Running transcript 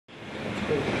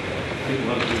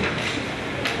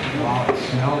Wow, it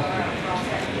smells good.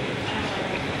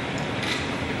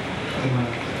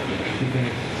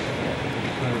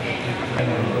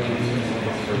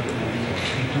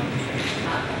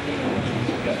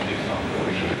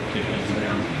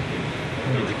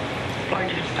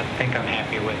 I think I'm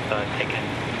happy with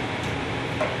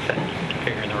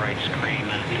figuring the right screen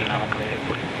that I'm config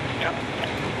with. Yep.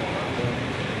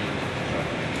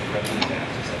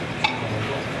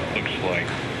 Looks like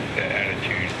the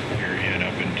attitude you're in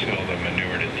up until the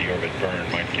maneuver to deorbit burn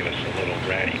might give us a little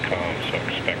ratty calm, so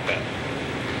expect that.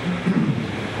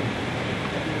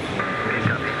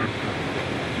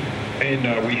 And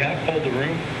we have pulled the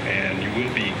room, and you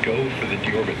will be go for the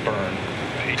deorbit burn.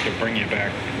 I hate to bring you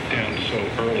back down so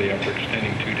early after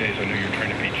extending 2 days. I know you're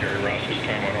trying to beat Jerry Ross's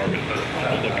time on orbit, but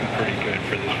it's looking pretty good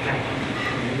for this room.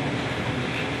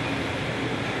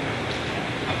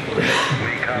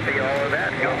 We copy all of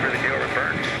that. Go for the deorbit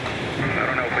burn. I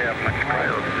don't know if we have much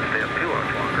cryo to stay up too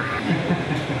much longer.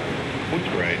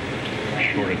 What's right?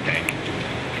 Short a tank.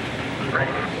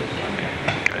 Right.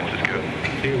 This is good.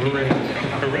 See, we're ready.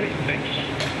 We're ready. Thanks.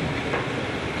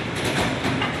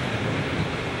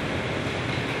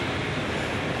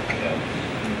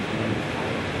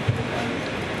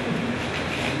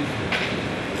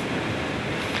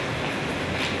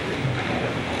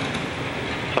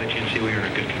 Flight GNC, we are a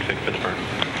good config for the burn.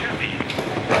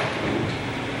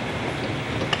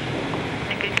 A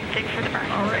good config for the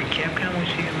burn. All right, Capcom, we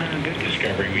see him in a good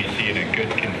Discovery, we see in a good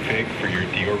config for your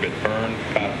deorbit burn,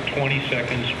 about 20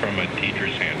 seconds from a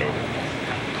Deidre's handover.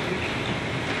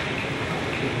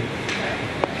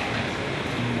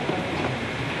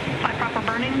 Flight proper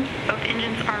burning. Both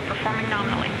engines are performing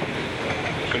nominally.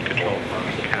 Good control.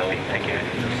 copy. Thank you.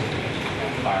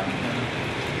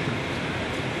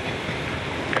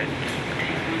 Good.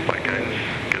 Flight guidance.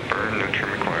 Good burn. No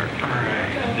trim required. All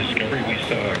right. Discovery, we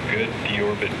saw a good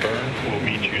deorbit burn. We'll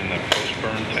meet you in the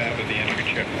post-burn tab of the entry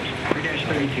checklist.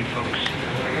 3-32, folks.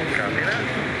 Copy that.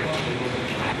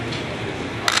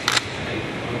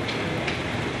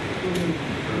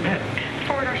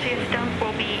 Forward RCS dump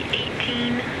will be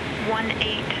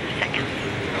 18.18 seconds.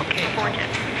 Okay. 4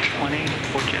 jets. 1-8,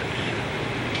 4 jets.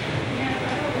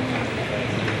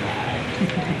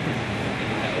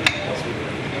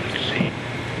 Let's see.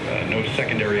 No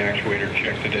secondary actuator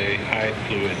check today. High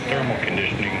fluid thermal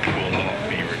conditioning will not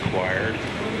be required.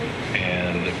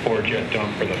 And the 4-jet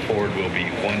dump for the Ford will be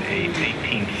 1-8,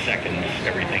 18 seconds.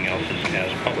 Everything else is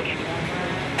as published.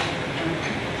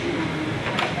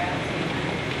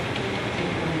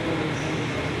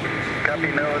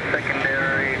 Copy, no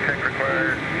secondary check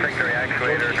required. Secondary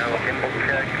actuator, no gimbal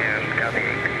check, and copy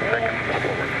 18 seconds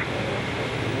forward.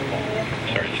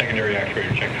 Sorry, secondary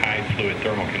actuator check. High fluid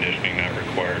thermal conditioning not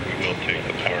required. We will take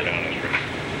the power down as written.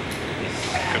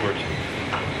 Good words.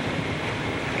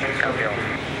 Copy all.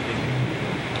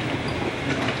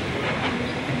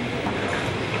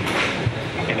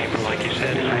 And April, like you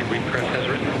said, high repress as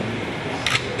written.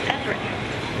 As written.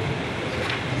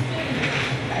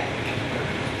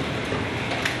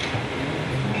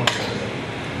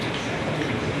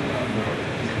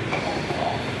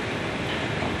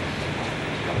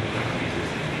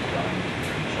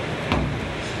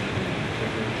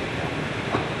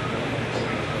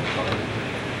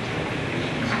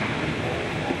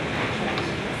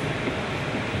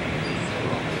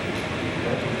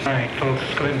 All right, folks,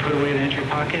 go ahead and put away the entry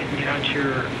pocket and get out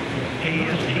your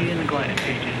AST and the glide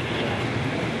pages.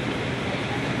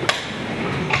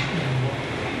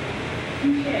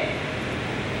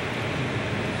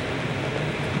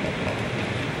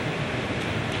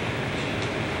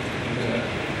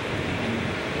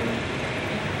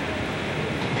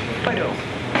 Photo.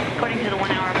 According to the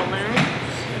 1-hour balloon,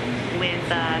 with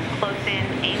close-in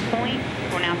aim point,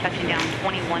 we're now touching down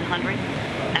 2100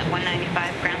 at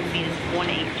 195. Ground speed is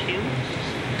 182,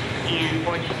 and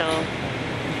board still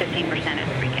 15% at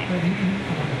 3K.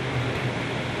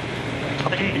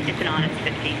 But it's an honest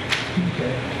 50.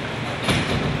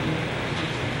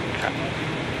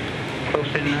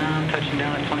 Close in now, touching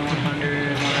down at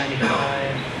 2100,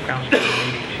 195. Ground speed is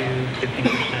 82,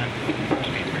 15%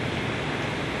 speed break.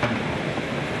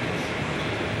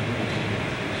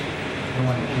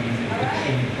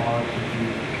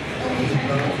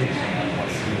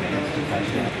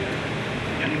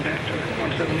 Getting back to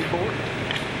 174.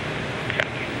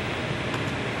 Copy.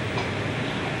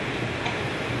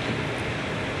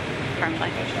 Firm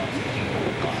flight. That's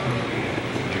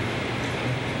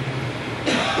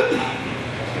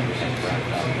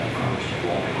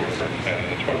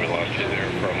why we lost you there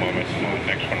for a moment. The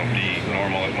next one will be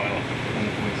normal at Milo.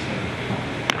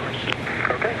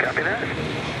 Okay, copy that.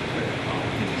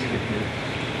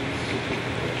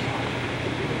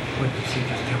 I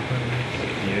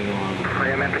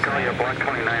meant to call you, block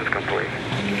 29 is complete.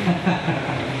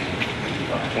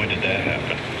 When did that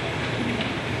happen?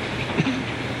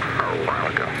 Oh, a while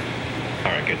ago.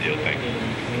 All right, good deal, thanks.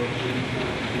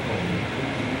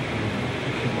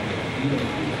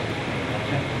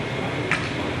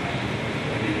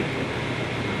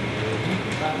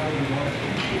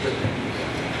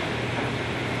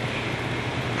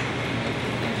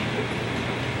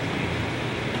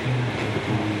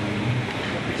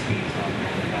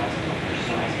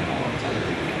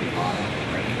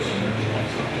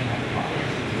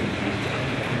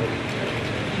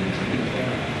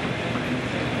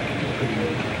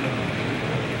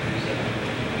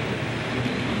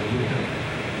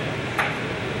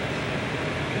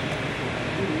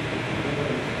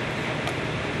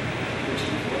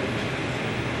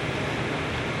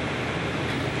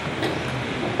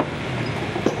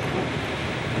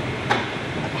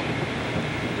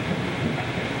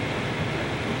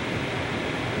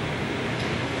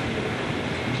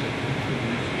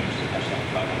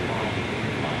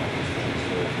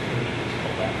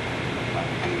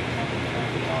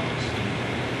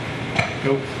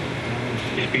 Nope.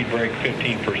 Speed brake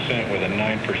 15% with a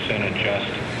 9%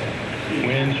 adjust.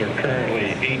 Winds are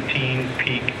currently 18,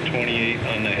 peak 28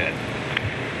 on the head.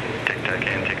 Take TAC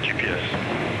and take GPS.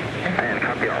 And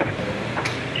copy all.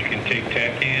 You can take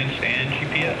TACANs and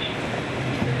GPS.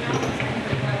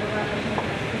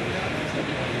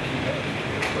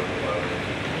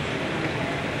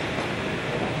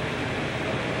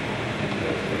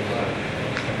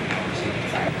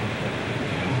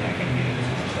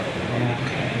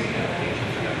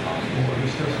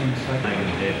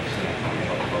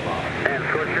 And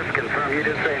so just confirm, you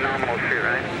did say nominal shoot,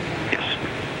 right? Yes.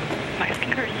 Mike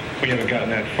concurs. We haven't gotten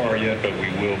that far yet, but we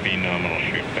will be nominal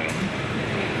shoot now.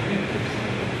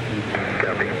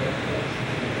 Copy.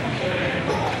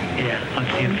 Yeah, I'm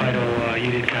seeing Fido,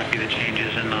 you did copy the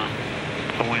changes in the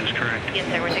winds, correct? Yes,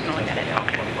 sir, we're taking a look at it.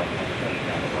 Okay.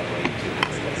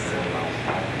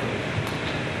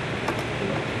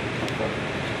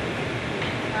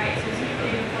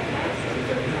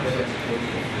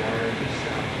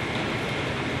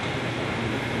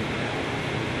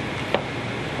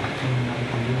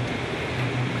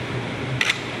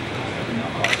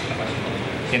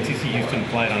 NCC Houston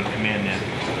flight on command net.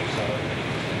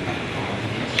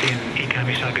 Seeing ECOM,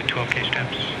 you saw good 12K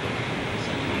steps.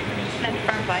 That's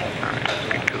firm flight. All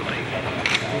right, good cooling.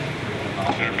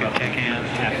 And good TACANs.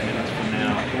 Half minutes from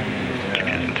now.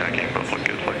 GPS and TAC both look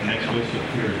good. Next windshield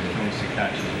clear is 26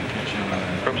 touches. We can't show them.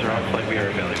 Probes are off flight, we are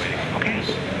evaluating. Okay.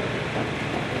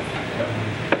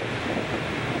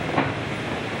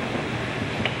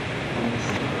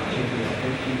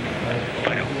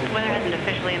 Fido. Weather hasn't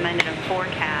officially amended a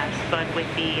forecast, but with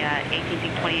the 18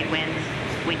 peak 28 winds,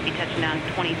 we'd be touching down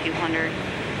 2200,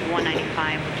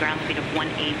 195 with ground speed of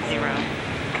 180.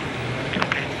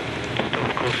 Okay. Still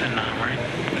close in now, right?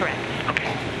 Correct.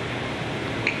 Okay.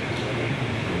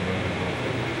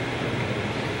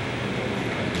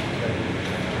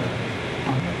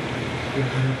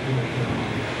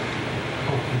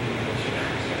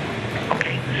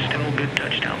 Okay, still good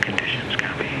touchdown conditions,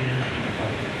 copy.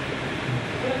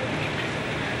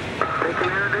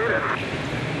 Taking your data.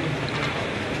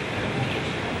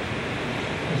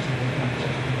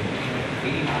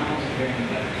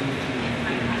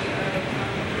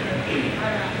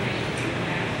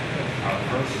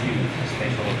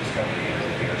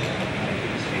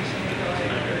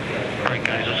 All right,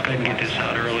 guys, let's go ahead and get this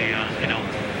out early.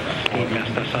 Steve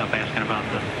messed us up asking about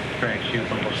the drag shoot,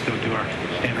 but we'll still do our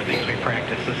standard things we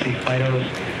practice. Let's see, Fido's.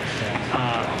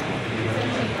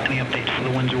 Any updates for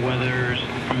the winds or weathers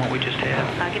from what we just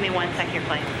had? Give me 1 sec here,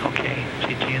 please. Okay,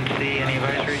 CGNC, any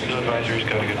advisories? No advisories,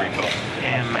 got a good repo.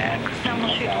 And Max.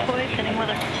 Nominal shoot deployed, sending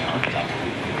weather. Okay.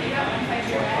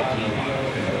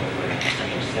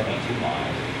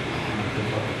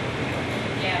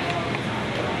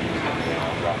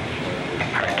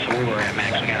 All right, so where we're at,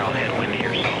 Max, we got all headwind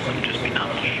here, so it'll just be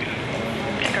nominal shoot.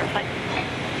 Enter flight.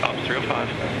 Oh, 305.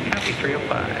 Copy 305.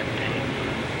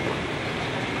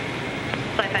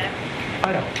 Flight Fido.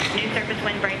 Fido. New surface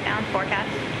wind breakdown forecast.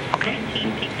 Okay.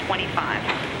 17 peak 25.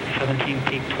 17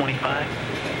 peak 25.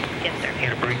 Yes, sir. You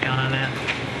got a breakdown on that?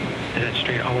 Is that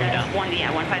straight all the way down? That's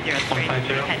 150 straight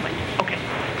 150? headwind. Okay.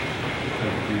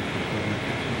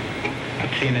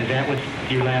 Seeing, is that what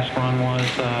your last run was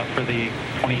for the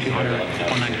 2200,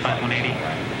 195, 180?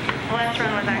 The last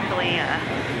run was actually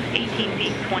 18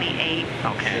 peak 28.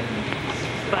 Okay.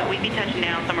 But we'd be touching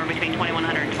down somewhere between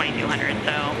 2100 and 2200,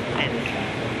 so it's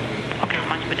not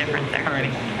much of a difference there.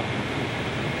 Alrighty.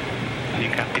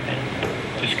 You copy that?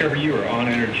 Discovery, you are on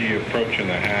energy approaching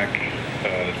the hack.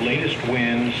 Latest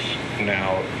winds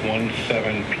now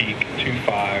 17 peak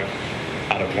 25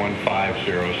 out of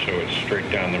 150, so it's straight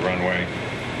down the runway.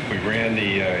 We ran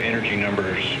the energy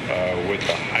numbers with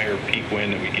the higher peak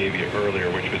wind that we gave you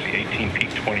earlier, which was the 18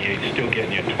 peak 28, still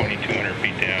getting you 2,200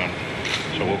 feet down.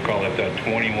 So we'll call it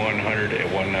 2,100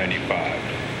 at 195.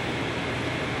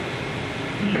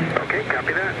 Okay,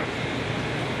 copy that.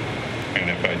 And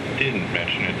if I didn't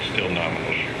mention it, still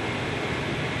nominal shoot.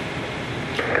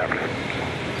 Copy.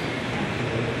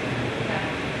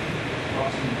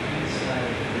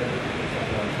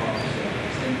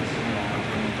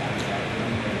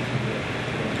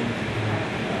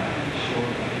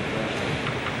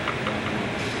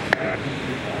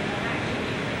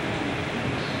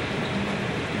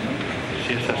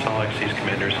 CSS all XC's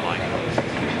commanders flying.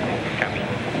 Copy.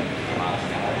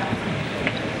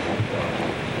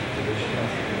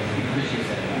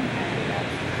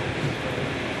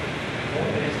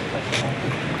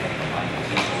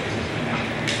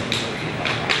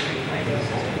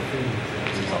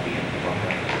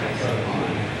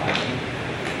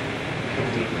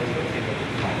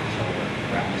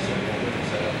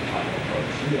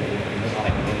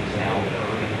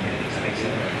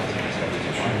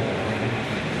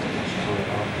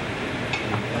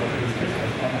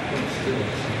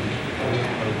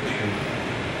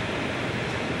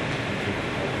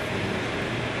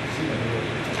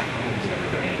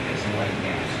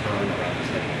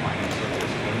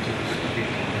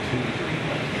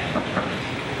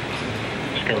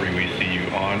 Discovery, we see you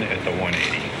on at the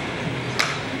 180.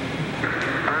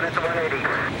 On at the 180.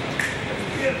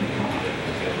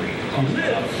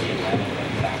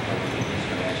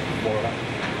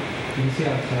 Can you see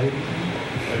outside?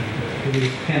 Could we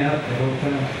pin up the whole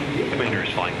thing? Commander is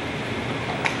flying.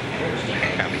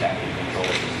 Copy.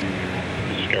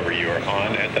 Discovery, you are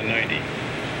on at the 90.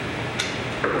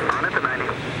 On at the 90.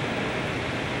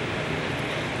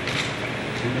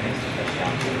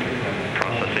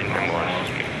 Processing normal.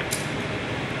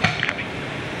 Copy.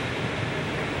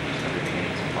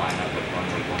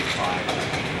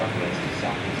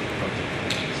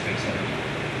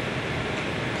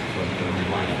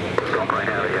 Don't quite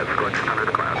have it yet. Escorts under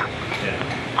the clouds.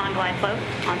 On glide slope,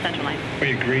 on center line.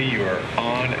 We agree you are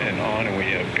on, and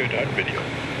we have good HUD video.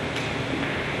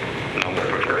 Normal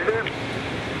approach. Very good.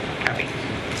 Copy.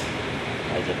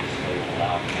 As a display will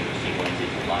allow commander sequences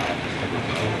to line up as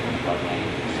flood lane,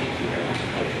 see two arrows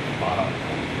floating at the bottom.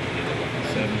 Give it a look at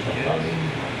 7K.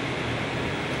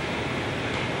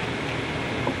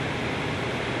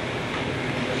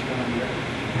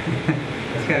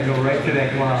 It's got to go right to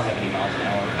that cloud. 70 miles an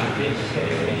hour.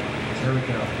 Here we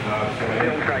go.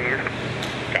 Film try used.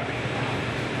 Copy.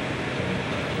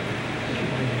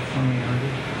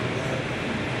 2,800.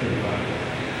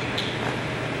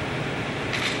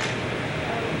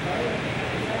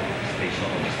 Space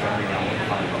shuttle is starting down with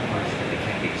 5 numbers that they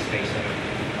can't get space center.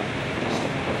 Just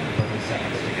 30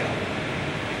 seconds to go.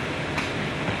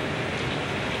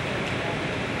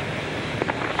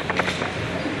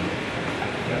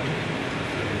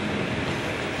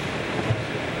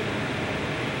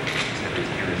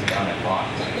 Gear is down at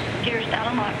locked. Gears down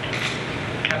and locked.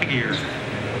 Copy gear.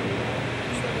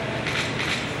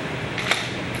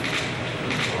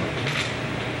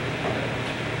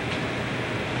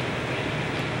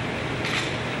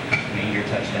 Main gear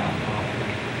touchdown.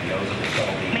 Nose of the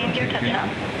shuttle being Main gear touchdown.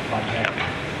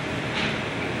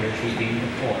 Rear tree being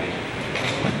deployed.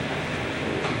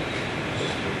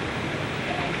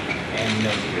 And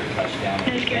nose gear touchdown.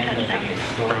 Nose gear Again, touchdown. moving is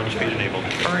Ground speed enabled.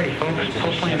 Alrighty, folks.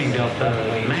 Post landing Delta.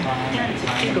 Max.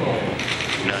 Eagle.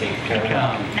 None.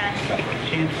 None.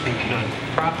 GNC. None.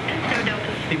 Prop. No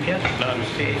deltas. CPS. None.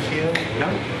 CACO.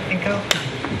 None. Inco.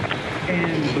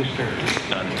 And booster.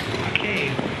 None. Okay.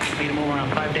 Meet them over on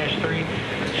 5-3.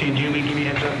 See Julie give you a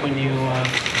heads up when you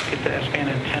get the S-band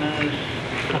antennas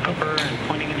upper and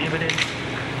pointing inhibited.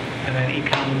 And then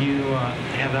Econ, you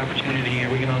have the opportunity. Are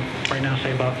we going to right now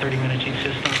say about 30 minutes each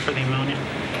system for the ammonia?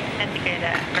 That's a good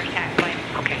first tack flight.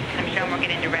 Okay. I'm sure we'll get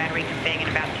into rad reconfig in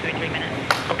about 2 or 3 minutes.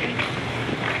 Okay.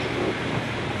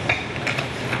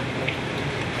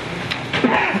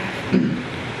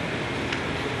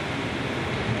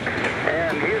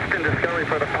 And Houston Discovery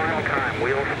for the final time.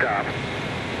 Wheel stop.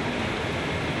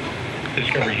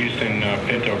 Discovery Houston,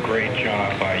 Pinto, great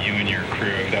job by you and your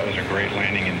crew. That was a great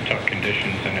landing in tough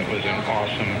conditions, and it was an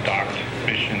awesome docked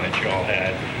mission that you all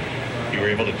had. You were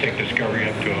able to take Discovery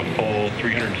up to a full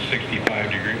 365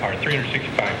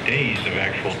 days of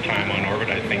actual time on orbit.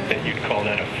 I think that you'd call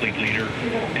that a fleet leader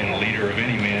and a leader of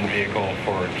any manned vehicle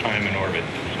for time in orbit.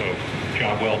 So,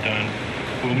 job well done.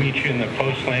 We'll meet you in the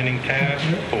post-landing task.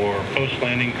 For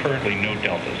post-landing, currently no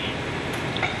deltas.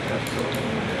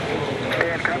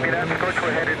 And copy that. Escorts,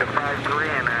 we're headed to 5-3,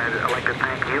 and I'd like to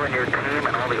thank you and your team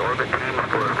and all the orbit teams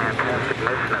for a fantastic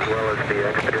mission, as well as the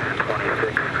Expedition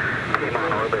 26 team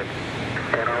on orbit.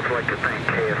 And I'd also like to thank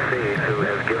KSC, who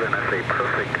has given us a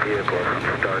perfect vehicle from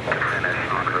start to finish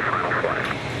on her final flight.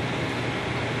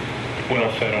 Well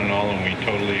said on all, and we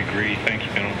totally agree. Thanks,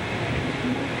 Benno.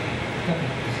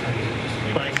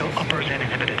 Flight go uppers and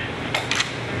inhibited.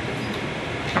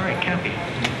 All right, copy.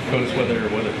 Coast weather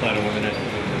flight on women.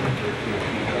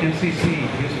 MCC,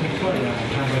 Houston, Florida.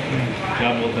 Time recommend.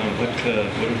 Job well done. What do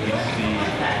we see?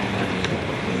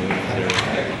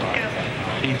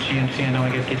 CNC, I know I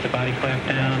got to get the body flap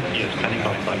down. Yes, body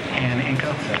flap. And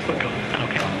Inco?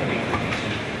 Okay.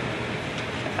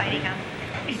 Bye, Nico.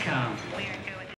 Ecom.